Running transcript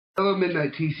Hello,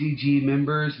 Midnight TCG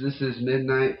members. This is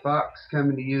Midnight Fox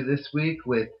coming to you this week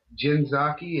with Jin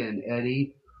Zaki and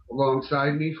Eddie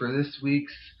alongside me for this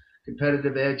week's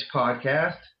Competitive Edge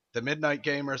podcast. The Midnight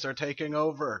Gamers are taking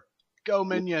over. Go,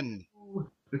 Minion!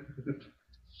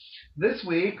 This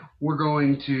week, we're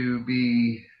going to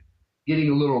be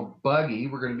getting a little buggy.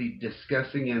 We're going to be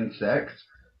discussing insects.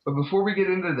 But before we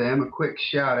get into them, a quick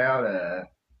shout out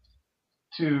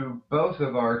to both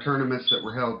of our tournaments that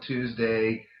were held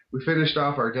Tuesday. We finished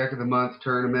off our Deck of the Month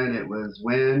tournament. It was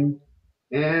Win,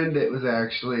 and it was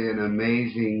actually an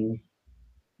amazing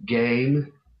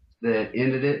game that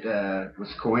ended it.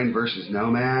 Was Coin versus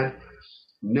Nomad.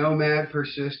 Nomad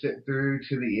persisted through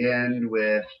to the end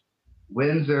with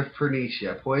Winds of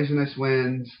Pernicia, Poisonous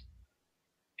Winds,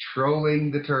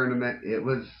 trolling the tournament. It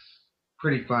was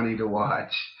pretty funny to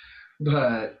watch,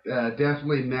 but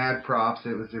definitely mad props.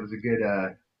 It was a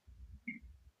good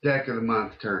Deck of the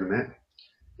Month tournament.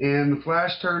 And the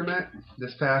Flash tournament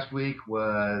this past week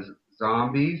was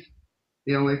Zombies.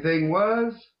 The only thing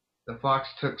was the Fox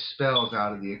took spells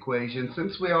out of the equation,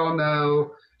 since we all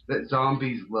know that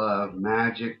zombies love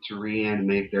magic to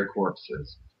reanimate their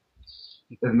corpses.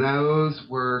 And those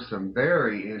were some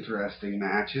very interesting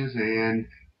matches, and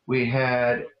we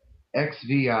had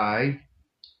XVI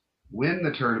win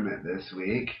the tournament this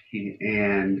week,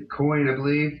 and Coin, I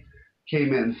believe,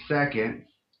 came in second.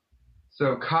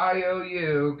 So Kai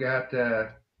OU got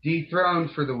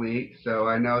dethroned for the week, so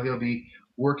I know he'll be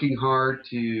working hard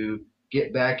to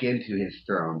get back into his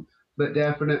throne. But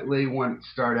definitely want to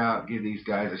start out, give these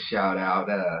guys a shout out.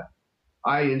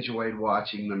 I enjoyed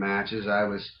watching the matches. I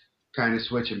was kind of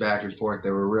switching back and forth.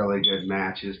 They were really good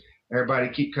matches. Everybody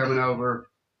keep coming over,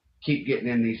 keep getting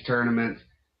in these tournaments.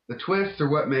 The twists are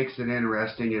what makes it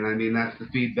interesting, and I mean, that's the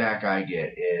feedback I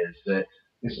get, is that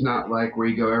it's not like where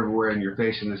you go everywhere and you're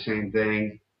facing the same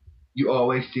thing. You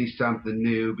always see something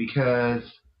new, because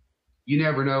you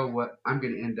never know what I'm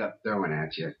going to end up throwing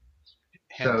at you.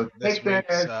 So this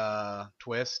week's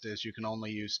twist is you can only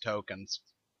use tokens.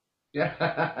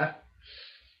 Yeah.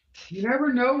 You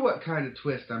never know what kind of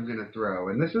twist I'm going to throw.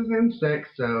 And this is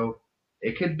insects, so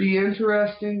it could be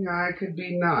interesting. I could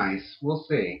be nice. We'll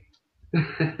see.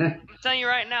 I'm telling you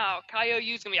right now, Kyo's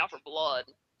going to be out for blood.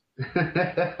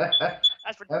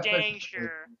 That's for dang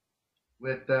sure.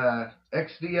 With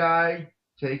XVI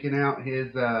taking out his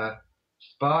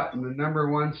spot in the number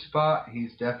one spot,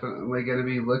 he's definitely going to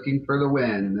be looking for the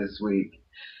win this week.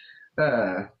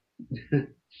 As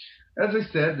I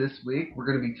said, this week we're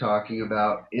going to be talking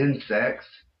about insects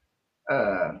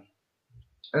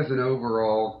as an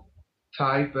overall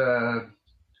type.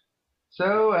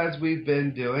 So as we've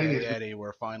been doing... Hey, Eddie,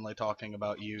 we're finally talking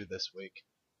about you this week.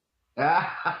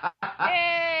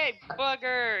 Yay,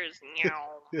 buggers!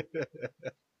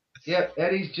 Yep,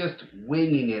 Eddie's just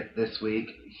winging it this week.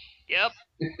 Yep.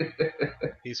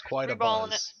 He's quite a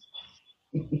buzz.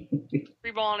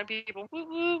 Freeballing people. Woo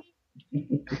woo.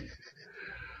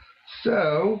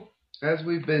 So, as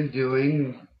we've been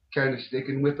doing, kind of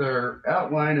sticking with our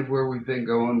outline of where we've been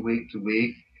going week to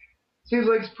week, seems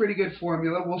like it's a pretty good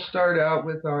formula. We'll start out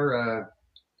with our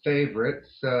favorites.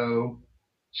 So,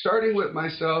 starting with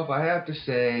myself, I have to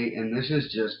say, and this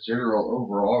is just general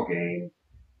overall game,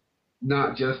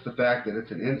 not just the fact that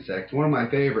it's an insect. One of my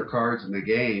favorite cards in the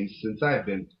game since I've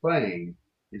been playing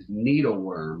is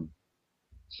Needleworm.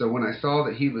 So when I saw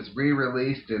that he was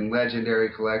re-released in Legendary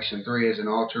Collection 3 as an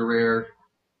ultra rare,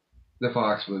 the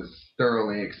Fox was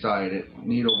thoroughly excited.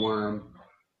 Needleworm,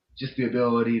 just the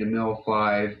ability to mill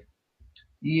 5.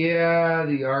 Yeah,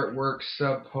 the artwork's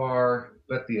subpar,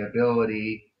 but the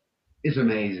ability is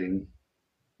amazing.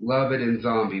 Love it in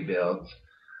zombie builds.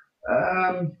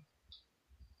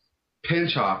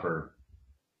 Pinch Hopper,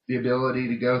 the ability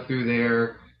to go through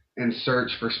there and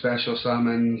search for special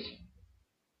summons.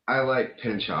 I like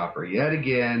Pinch Hopper. Yet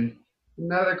again,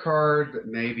 another card that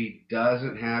maybe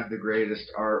doesn't have the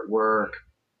greatest artwork,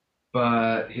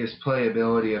 but his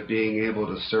playability of being able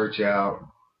to search out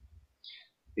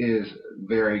is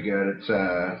very good. It's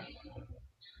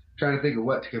trying to think of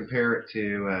what to compare it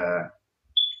to.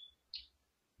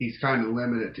 He's kind of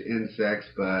limited to insects,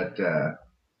 but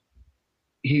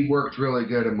he worked really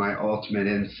good in my ultimate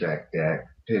insect deck.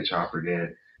 Pinch Hopper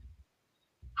did.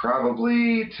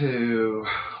 Probably to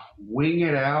wing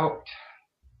it out,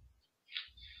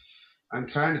 I'm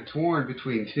kind of torn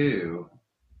between two.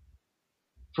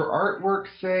 For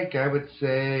artwork's sake, I would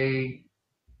say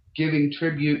giving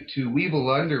tribute to Weevil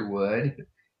Underwood,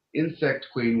 Insect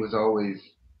Queen was always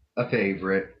a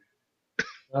favorite.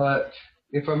 But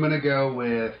if I'm going to go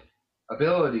with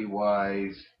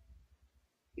ability-wise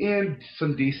and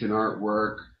some decent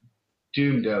artwork,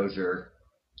 Doomdozer.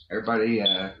 Everybody,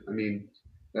 I mean,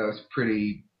 that was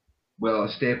pretty well a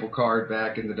staple card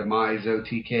back in the Demise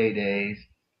OTK days.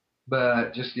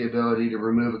 But just the ability to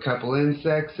remove a couple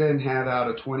insects and have out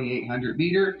a 2800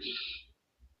 meter.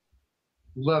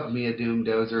 Love me a Doom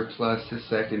Dozer plus his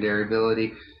secondary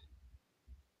ability.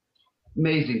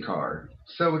 Amazing card.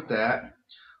 So with that,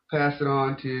 pass it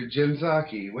on to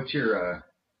Jinzaki. What's your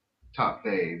top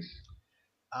faves?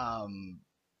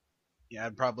 Yeah,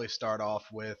 I'd probably start off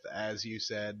with, as you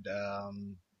said,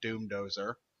 Doom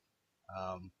Dozer.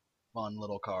 Fun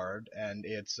little card, and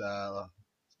its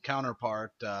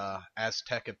counterpart,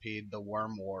 Aztekipede, the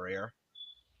Worm Warrior.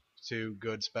 Two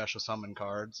good special summon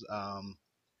cards.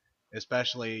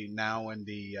 Especially now in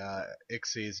the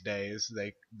Ixies days,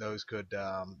 those could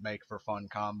make for fun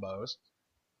combos.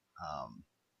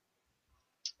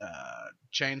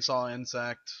 Chainsaw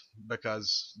Insect,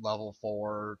 because level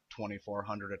 4,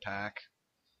 2400 attack,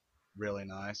 really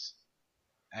nice.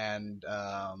 And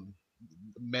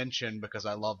mention, because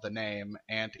I love the name,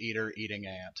 Anteater Eating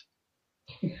Ant.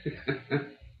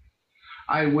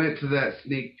 I went to that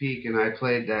sneak peek and I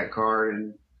played that card,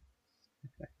 and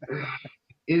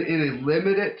in a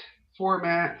limited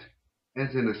format,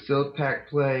 as in a sealed pack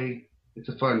play, it's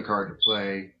a fun card to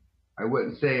play. I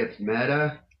wouldn't say it's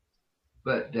meta,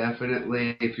 but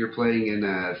definitely if you're playing in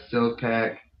a sealed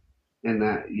pack, and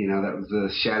that that was the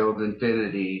Shadow of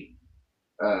Infinity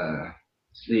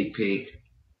sneak peek.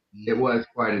 It was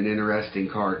quite an interesting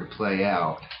card to play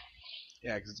out.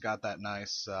 Yeah, because it's got that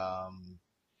nice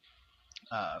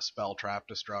spell trap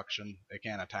destruction. It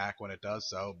can't attack when it does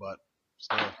so, but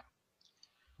still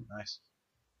nice.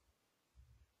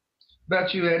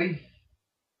 About you, Eddie?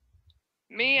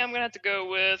 Me, I'm gonna have to go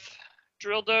with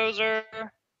Drill Dozer.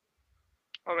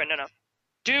 Oh wait, no.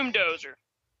 Doom Dozer.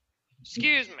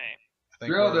 Excuse me. I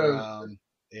think we're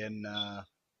in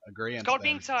agreement. It's called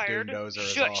being tired. Doom Dozer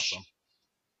is awesome.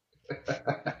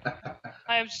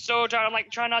 I am so tired. I'm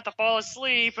like trying not to fall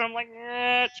asleep, and I'm like,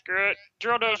 screw it.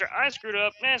 Drill Dozer, I screwed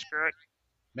up. Screw it.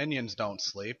 Minions don't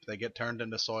sleep. They get turned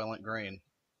into Soylent Green.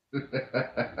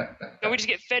 No, we just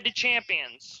get fed to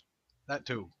champions. That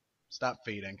too. Stop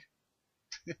feeding.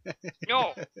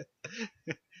 No.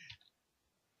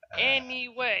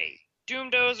 Anyway,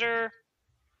 Doom Dozer,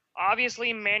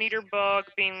 obviously Maneater Bug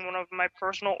being one of my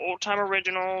personal old-time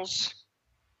originals.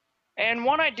 And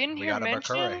one I didn't hear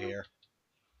mentioned. We got a Bakura here.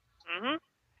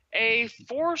 A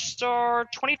 4-star,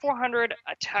 2400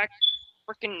 attack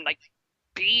freaking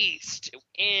beast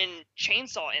in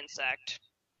Chainsaw Insect.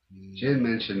 Jin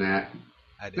mentioned that.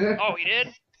 I did. Oh, he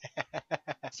did?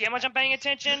 See how much I'm paying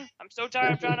attention? I'm so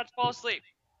tired, I'm trying not to fall asleep.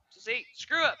 So see,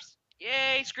 screw-ups.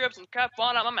 Yay, screw-ups and cut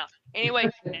falling out my mouth. Anyway,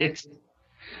 next.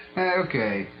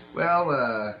 Okay.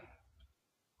 Well,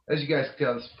 as you guys can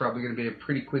tell, this is probably going to be a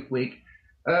pretty quick week.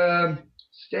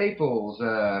 Staples.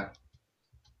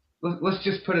 Let's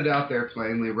just put it out there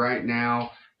plainly right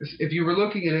now. If you were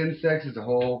looking at insects as a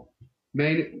whole,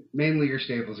 mainly your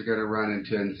staples are going to run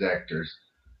into insectors.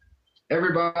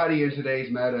 Everybody in today's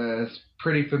meta is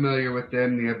pretty familiar with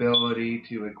them, the ability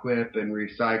to equip and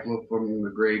recycle from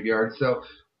the graveyard. So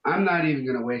I'm not even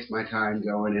going to waste my time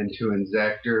going into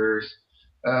insectors.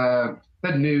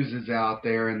 The news is out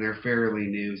there, and they're fairly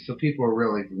new, so people are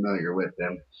really familiar with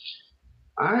them.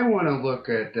 I want to look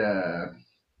at,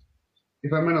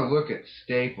 if I'm going to look at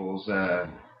staples,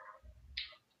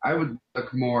 I would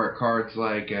look more at cards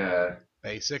like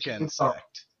Basic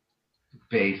Insect.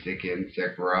 Basic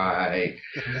Insect, right.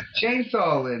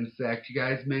 Chainsaw Insect, you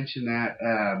guys mentioned that.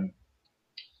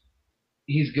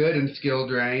 He's good in Skill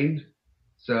Drain,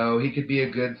 so he could be a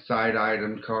good side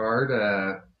item card.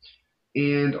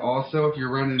 And also, if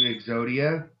you're running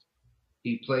Exodia,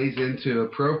 he plays into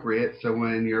appropriate, so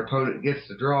when your opponent gets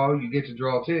to draw, you get to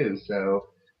draw too. So,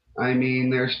 I mean,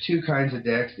 there's two kinds of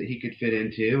decks that he could fit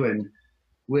into, and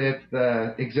with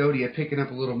Exodia picking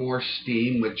up a little more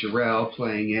steam with Jarrell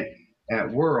playing it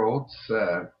at Worlds,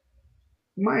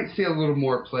 might see a little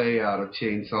more play out of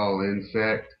Chainsaw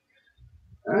Insect.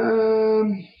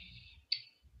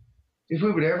 If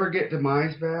we would ever get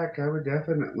Demise back, I would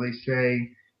definitely say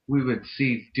we would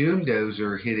see Doom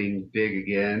Dozer hitting big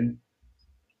again.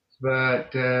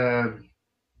 But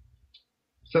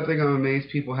something I'm amazed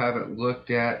people haven't looked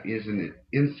at is an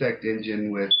insect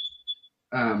engine with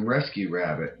Rescue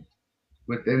Rabbit,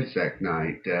 with Insect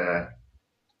Knight.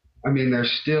 I mean,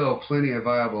 there's still plenty of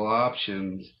viable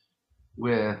options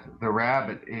with the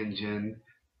Rabbit engine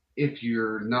if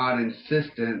you're not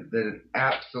insistent that it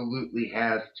absolutely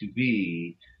has to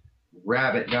be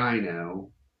Rabbit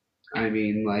Dino. I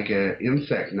mean, like a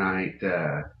Insect Knight,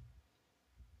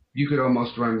 you could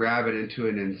almost run Rabbit into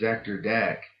an Insector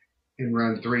deck and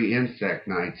run 3 Insect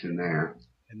Knights in there.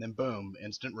 And then boom,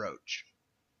 instant Roach.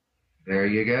 There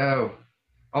you go.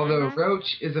 Although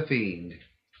Roach is a fiend.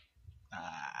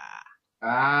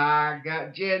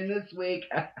 Got Jen this week.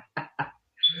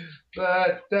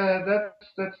 But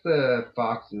that's the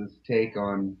Fox's take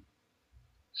on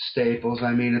staples.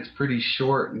 I mean, it's pretty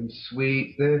short and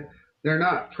sweet. They're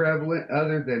not prevalent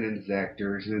other than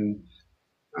Insectors, and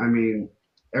I mean,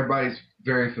 everybody's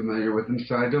very familiar with them,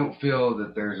 so I don't feel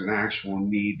that there's an actual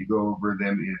need to go over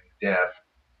them in depth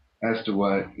as to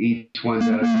what each one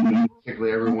does.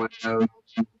 Basically, everyone knows.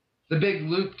 The big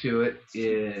loop to it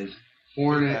is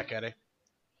Hornet,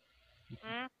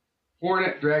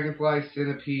 Dragonfly,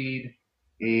 Centipede,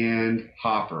 and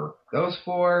Hopper. Those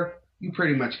 4, you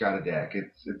pretty much got a deck.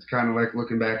 It's kind of like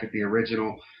looking back at the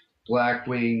original Black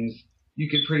Wings. You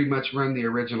could pretty much run the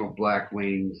original Black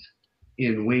Wings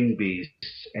in Wing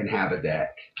Beasts and have a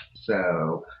deck.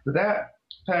 So with that,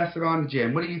 pass it on to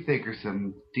Jim. What do you think are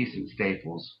some decent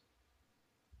staples?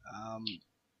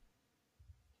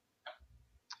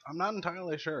 I'm not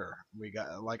entirely sure. We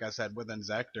got, like I said, with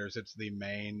Insectors, it's the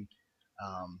main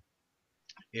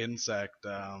insect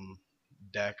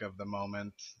deck of the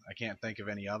moment. I can't think of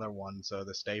any other one, so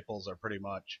the staples are pretty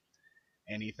much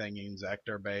anything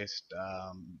Insector based.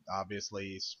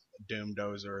 Obviously,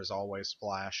 Doomdozer is always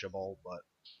splashable, but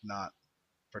not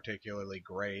particularly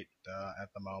great at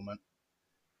the moment.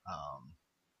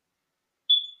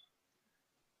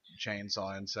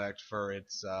 Chainsaw Insect for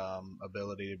its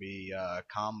ability to be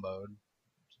comboed.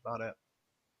 That's about it.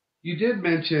 You did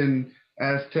mention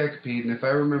Aztecpede, and if I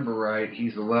remember right,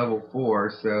 he's a level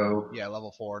 4, so... Yeah,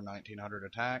 level 4, 1900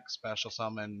 attack, special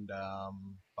summoned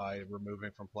by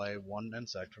removing from play 1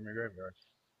 insect from your graveyard.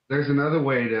 There's another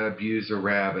way to abuse a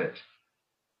rabbit.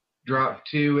 Drop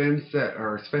 2 insect,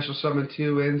 or special summon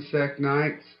 2 Insect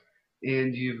Knights,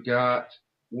 and you've got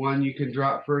 1 you can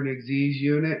drop for an Xyz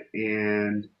unit,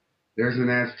 and there's an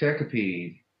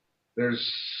Aztecpede. There's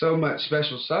so much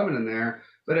special summon in there,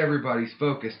 but everybody's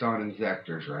focused on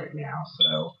Insectors right now,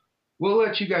 so we'll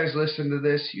let you guys listen to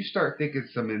this. You start thinking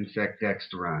some insect decks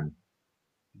to run.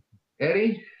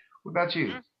 Eddie, what about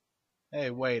you? Hey,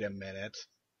 wait a minute.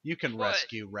 You can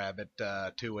rescue rabbit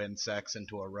 2 insects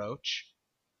into a roach.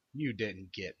 You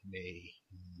didn't get me.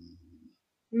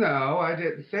 No, I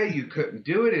didn't say you couldn't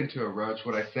do it into a roach.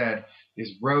 What I said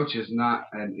is roach is not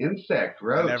an insect.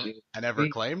 Roach. I never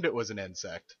claimed it was an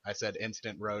insect. I said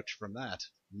instant roach from that.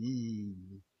 You're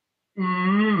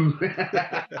wrong.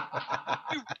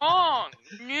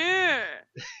 Yeah.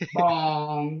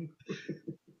 Bong.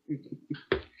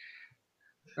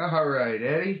 All right,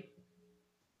 Eddie.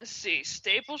 Let's see.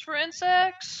 Staples for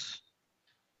insects?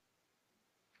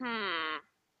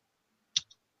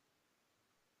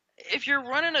 If you're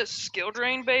running a skill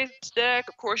drain based deck,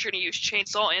 of course you're going to use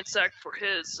Chainsaw Insect for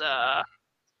his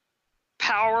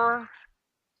power,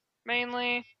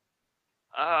 mainly.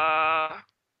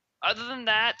 Other than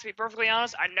that, to be perfectly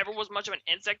honest, I never was much of an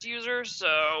insect user,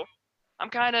 so I'm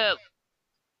kind of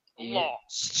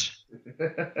lost.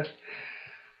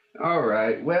 All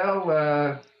right.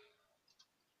 Well,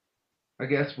 I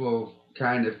guess we'll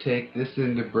kind of take this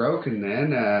into broken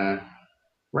then.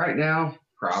 Right now,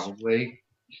 probably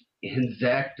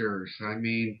Insectors. I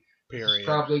mean, period.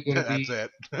 Probably going to be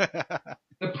it.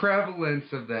 The prevalence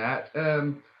of that.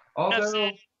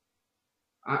 Although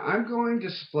I'm going to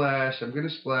splash. I'm going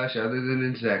to splash other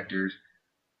than Insectors.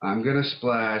 I'm going to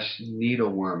splash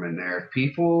Needleworm in there. If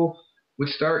people would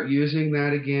start using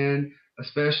that again,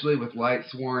 especially with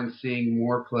Lightsworn seeing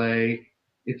more play,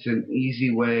 it's an easy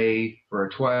way for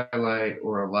a Twilight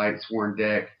or a Lightsworn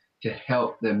deck to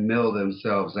help them mill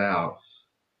themselves out.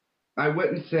 I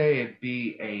wouldn't say it'd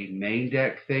be a main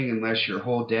deck thing unless your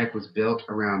whole deck was built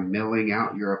around milling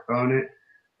out your opponent,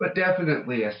 but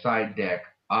definitely a side deck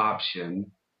option.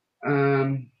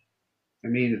 I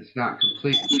mean, it's not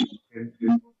completely,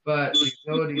 but the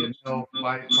ability to mill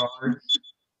 5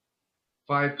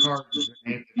 cards is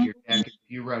an eighth of your deck. If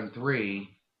you run 3,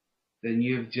 then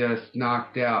you've just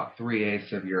knocked out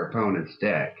 3/8 of your opponent's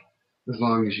deck, as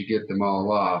long as you get them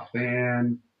all off.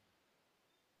 And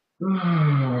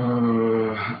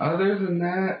other than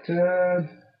that,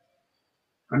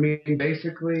 I mean,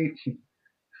 basically,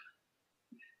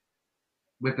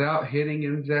 without hitting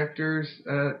Insectors,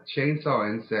 Chainsaw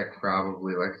Insect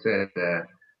probably, like I said, the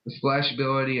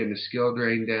splashability and the skill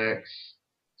drain decks.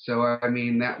 So, I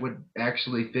mean, that would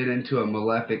actually fit into a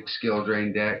Malefic skill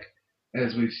drain deck.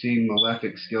 As we've seen,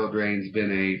 Malefic skill drain's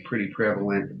been a pretty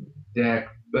prevalent deck,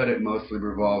 but it mostly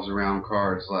revolves around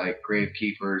cards like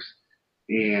Gravekeepers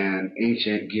and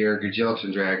Ancient Gear,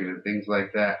 Gajelton Dragon, and things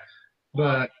like that.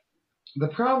 But the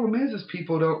problem is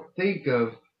people don't think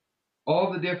of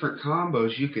all the different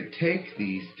combos you could take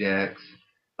these decks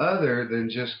other than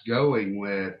just going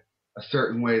with a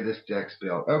certain way this deck's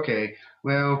built. Okay,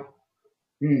 well,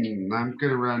 I'm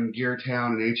going to run Gear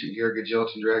Town and Ancient Gear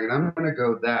Gajilton Dragon. I'm going to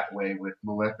go that way with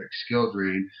Malefic Skill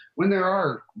Drain when there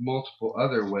are multiple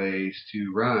other ways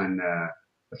to run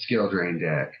a Skill Drain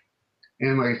deck.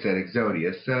 And like I said,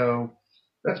 Exodia. So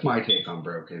that's my take on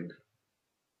Broken.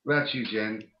 What about you,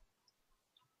 Jen?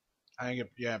 I think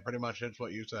pretty much hits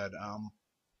what you said.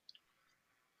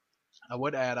 I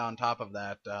would add on top of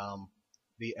that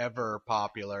the ever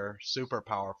popular, super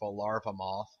powerful Larva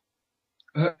Moth.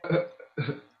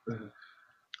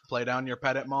 Play down your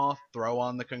Petit Moth, throw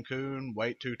on the Cocoon,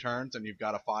 wait 2 turns, and you've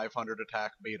got a 500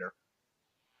 attack beater.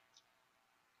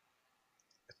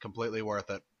 It's completely worth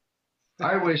it.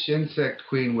 I wish Insect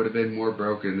Queen would have been more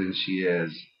broken than she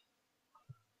is.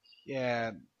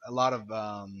 Yeah, a lot of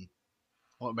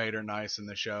what made her nice in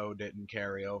the show didn't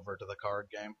carry over to the card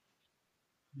game.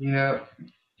 Yep.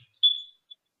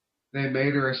 They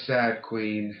made her a sad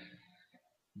queen.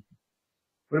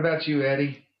 What about you,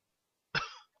 Eddie? To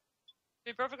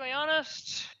be perfectly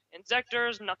honest,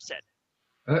 Insectors, enough said.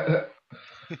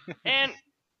 And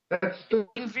if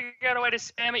you figure out a way to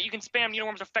spam it, you can spam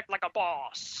Uniworm's effect like a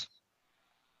boss.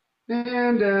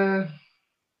 And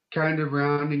kind of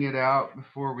rounding it out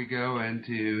before we go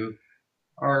into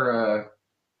our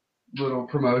little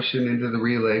promotion into the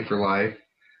Relay for Life.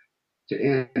 To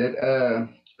end it,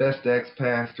 best decks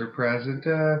past or present.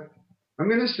 I'm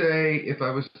going to say if I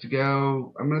was to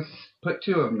go, I'm going to put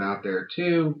 2 of them out there.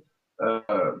 2,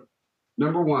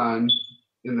 number 1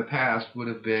 in the past would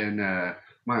have been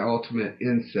my ultimate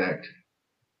insect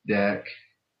deck.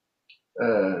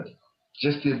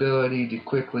 Just the ability to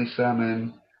quickly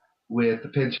summon with the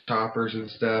pinch toppers and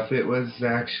stuff. It was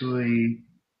actually,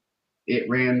 it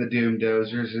ran the Doom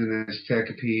Dozers and its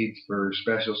Techapedes for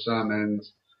special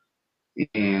summons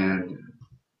and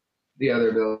the other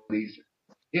abilities.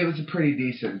 It was a pretty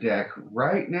decent deck.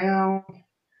 Right now,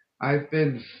 I've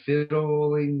been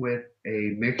fiddling with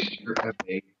a mixture of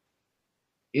a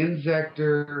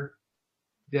Insector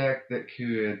deck that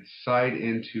could side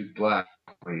into Black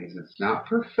Wings. It's not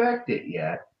perfected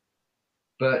yet,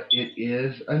 but it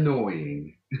is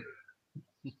annoying.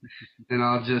 And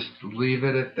I'll just leave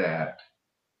it at that.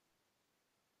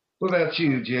 What about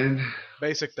you, Jen?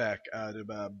 Basic deck,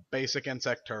 basic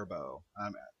Insect Turbo.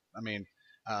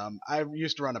 I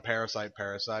used to run a Parasite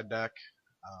deck.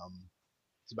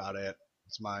 That's about it.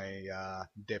 It's my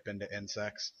dip into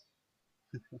insects.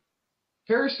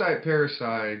 Parasite.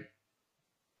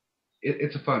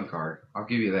 It's a fun card. I'll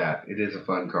give you that. It is a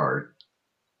fun card.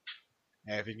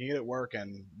 Yeah, if you can get it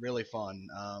working, really fun.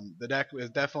 The deck is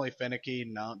definitely finicky,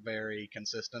 not very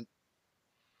consistent.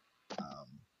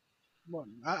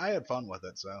 I had fun with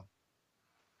it, so.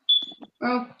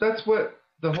 Well, that's what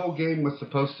the whole game was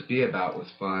supposed to be about, was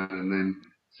fun, and then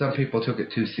some people took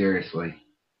it too seriously.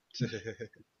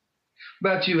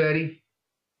 About you, Eddie?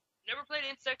 Never played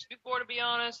insects before, to be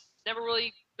honest. Never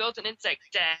really built an insect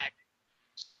deck.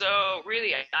 So,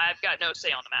 really, I've got no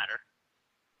say on the matter.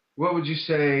 What would you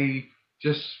say,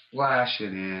 just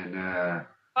splashing in?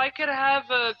 If I could have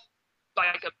a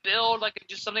build,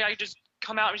 just something I could just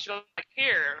come out and just go,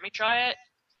 here, let me try it.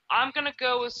 I'm going to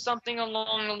go with something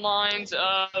along the lines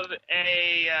of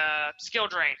a skill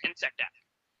drain insect deck.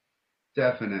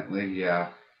 Definitely, yeah.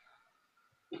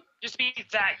 Just be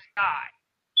that guy.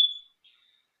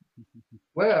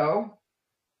 Well,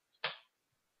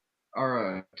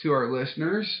 to our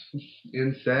listeners,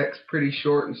 insects, pretty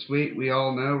short and sweet, we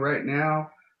all know right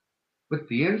now. With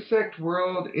the insect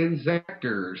world,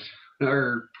 insectors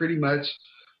are pretty much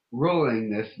ruling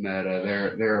this meta.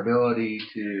 Their ability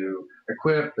to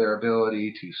equip, their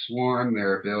ability to swarm,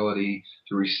 their ability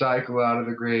to recycle out of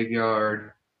the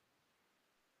graveyard.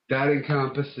 That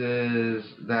encompasses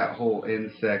that whole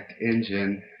insect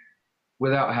engine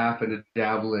without having to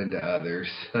dabble into others.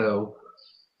 So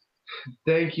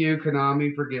thank you,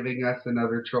 Konami, for giving us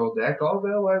another troll deck,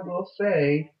 although I will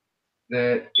say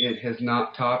that it has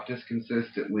not topped as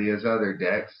consistently as other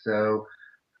decks. So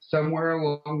somewhere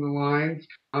along the lines,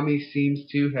 Konami seems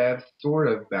to have sort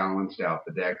of balanced out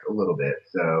the deck a little bit.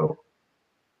 So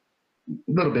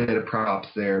a little bit of props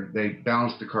there. They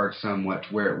balanced the card somewhat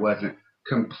to where it wasn't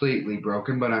completely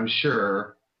broken, but I'm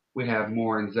sure we have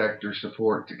more Insector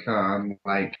support to come.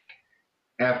 Like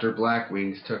after Black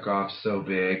Wings took off so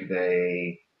big,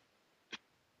 they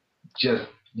just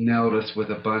nailed us with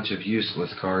a bunch of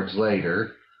useless cards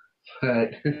later.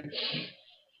 But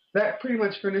that pretty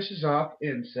much finishes off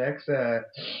Insects.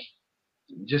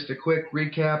 Just a quick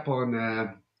recap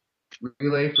on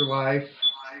Relay for Life.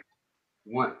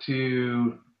 Want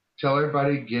to tell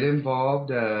everybody, get involved.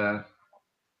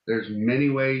 There's many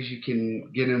ways you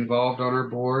can get involved on our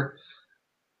board.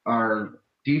 Our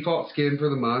default skin for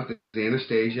the month is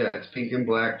Anastasia. It's pink and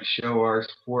black to show our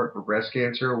support for Breast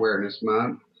Cancer Awareness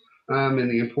Month. In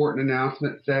the important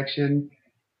announcement section,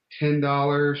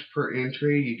 $10 per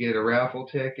entry. You get a raffle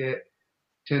ticket,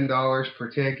 $10 per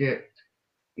ticket.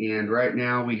 And right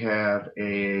now we have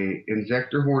a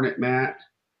Inzector Hornet mat.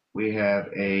 We have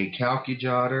a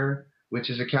Calcujotter, which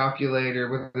is a calculator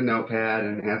with a notepad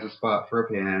and has a spot for a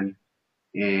pen.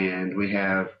 And we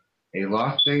have a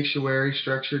Lost Sanctuary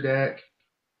structure deck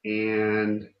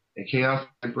and a Chaos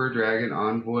Emperor Dragon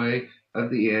Envoy of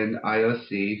the End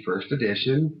IOC First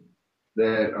Edition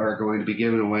that are going to be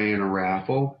given away in a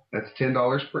raffle. That's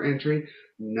 $10 per entry.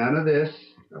 None of this,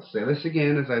 I'll say this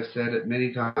again as I've said it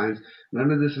many times,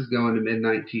 none of this is going to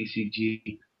Midnight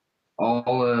TCG.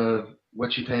 All of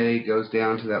what you pay goes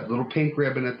down to that little pink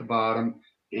ribbon at the bottom,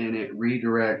 and it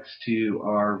redirects to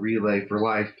our Relay for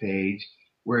Life page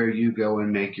where you go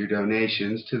and make your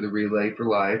donations to the Relay for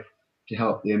Life to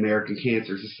help the American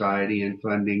Cancer Society in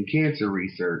funding cancer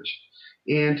research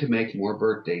and to make more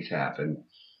birthdays happen.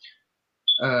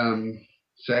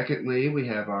 Secondly, we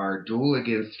have our Duel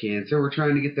Against Cancer. We're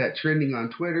trying to get that trending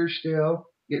on Twitter still,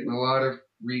 getting a lot of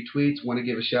retweets. Want to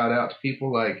give a shout out to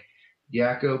people like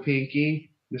Yakko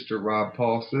Pinky, Mr. Rob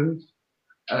Paulson,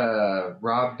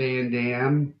 Rob Van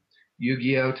Dam,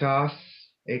 Yu-Gi-Oh! Toss,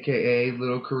 a.k.a.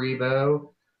 Little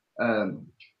Karibo,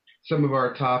 some of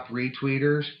our top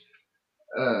retweeters.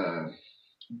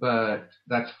 But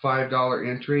that's $5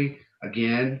 entry.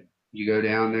 Again, you go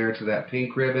down there to that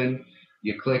pink ribbon,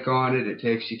 you click on it, it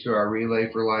takes you to our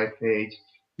Relay for Life page.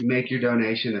 You make your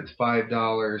donation, it's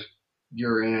 $5.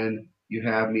 You're in. You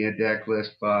have me a deck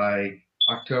list by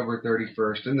October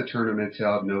 31st, and the tournament's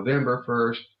held November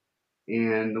 1st.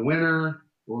 And the winner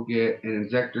will get an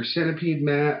Inzector Centipede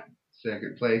mat.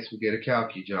 Second place will get a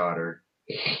Calcujotter.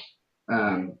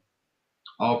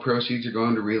 All proceeds are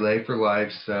going to Relay for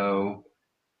Life, so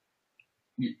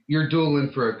you're dueling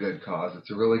for a good cause.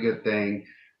 It's a really good thing.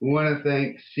 We want to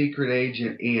thank Secret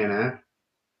Agent Anna.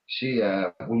 She,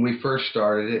 when we first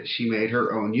started it, she made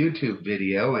her own YouTube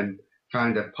video and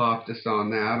kind of popped us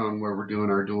on that, on where we're doing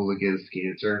our Duel Against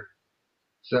Cancer.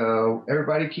 So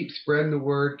everybody keep spreading the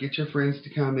word. Get your friends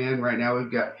to come in. Right now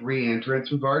we've got 3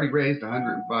 entrants. We've already raised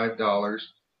 $105.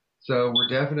 So we're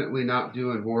definitely not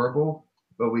doing horrible,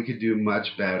 but we could do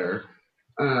much better.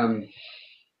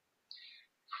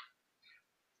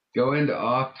 Go into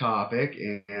off topic,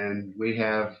 and we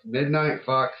have Midnight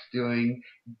Fox doing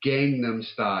Gangnam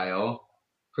Style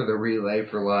for the Relay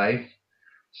for Life.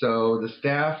 So the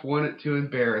staff wanted to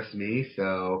embarrass me,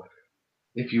 so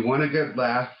if you want a good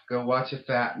laugh, go watch a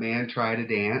fat man try to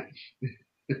dance.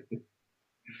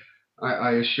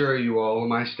 I assure you all of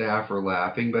my staff are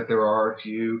laughing, but there are a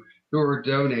few who are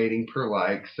donating per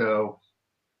like, so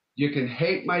you can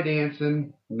hate my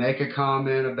dancing, make a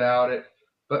comment about it,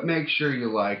 but make sure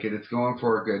you like it. It's going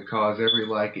for a good cause. Every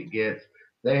like it gets,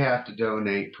 they have to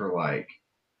donate per like.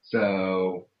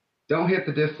 So don't hit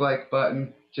the dislike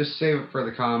button. Just save it for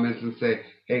the comments and say,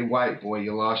 hey, white boy,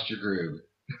 you lost your groove.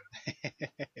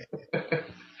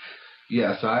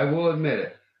 Yes, I will admit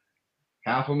it.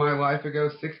 Half of my life ago,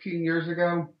 16 years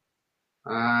ago,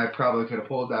 I probably could have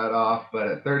pulled that off, but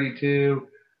at 32,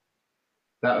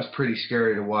 that was pretty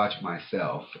scary to watch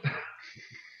myself.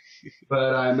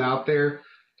 But I'm out there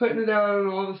putting it out on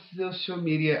all the social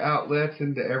media outlets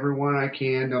and to everyone I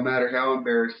can, no matter how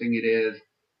embarrassing it is.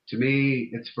 To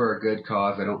me, it's for a good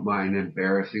cause. I don't mind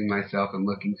embarrassing myself and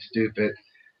looking stupid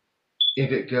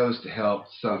if it goes to help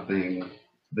something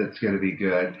that's going to be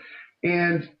good.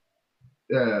 And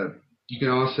you can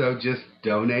also just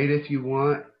donate if you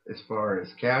want, as far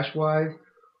as cash-wise,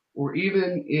 or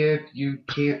even if you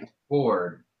can't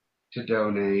afford to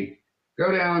donate,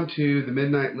 go down to the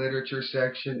Midnight Literature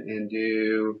section and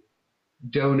do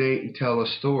Donate and Tell a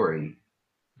Story.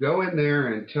 Go in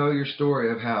there and tell your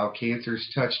story of how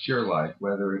cancer's touched your life,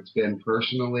 whether it's been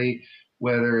personally,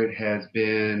 whether it has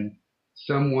been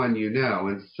someone you know,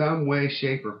 in some way,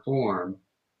 shape, or form.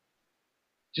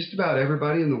 Just about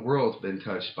everybody in the world's been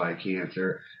touched by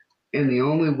cancer, and the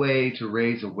only way to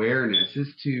raise awareness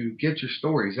is to get your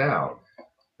stories out.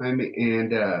 I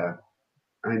mean,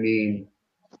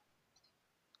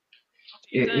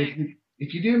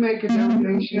 if you do make a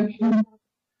donation,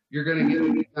 you're going to get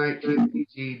a Midnight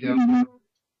TCG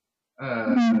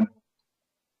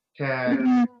tag,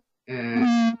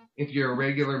 and if you're a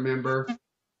regular member,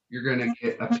 you're going to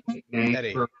get a name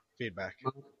Eddie, for feedback.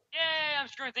 Yay, I'm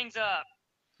screwing things up.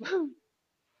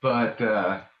 But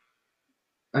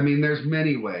I mean, there's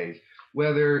many ways.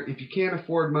 Whether if you can't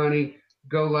afford money,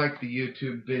 go like the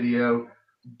YouTube video,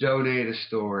 donate a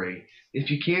story. If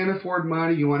you can't afford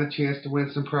money, you want a chance to win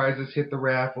some prizes, hit the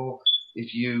raffle.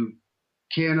 If you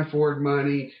can't afford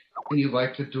money and you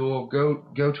like to duel, go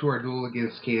to our Duel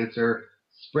Against Cancer.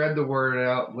 Spread the word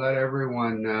out. Let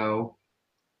everyone know.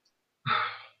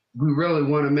 We really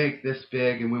want to make this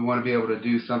big, and we want to be able to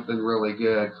do something really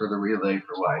good for the Relay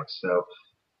for Life. So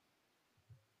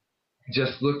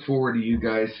just look forward to you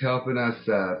guys helping us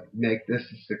make this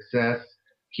a success.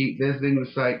 Keep visiting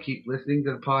the site. Keep listening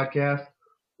to the podcast.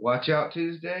 Watch out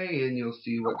Tuesday, and you'll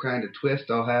see what kind of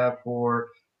twist I'll have for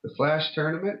the Flash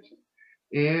tournament.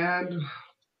 And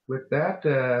with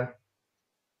that,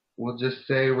 we'll just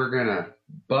say we're going to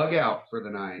bug out for the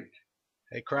night.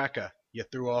 Hey, Kraka, you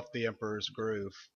threw off the Emperor's Groove.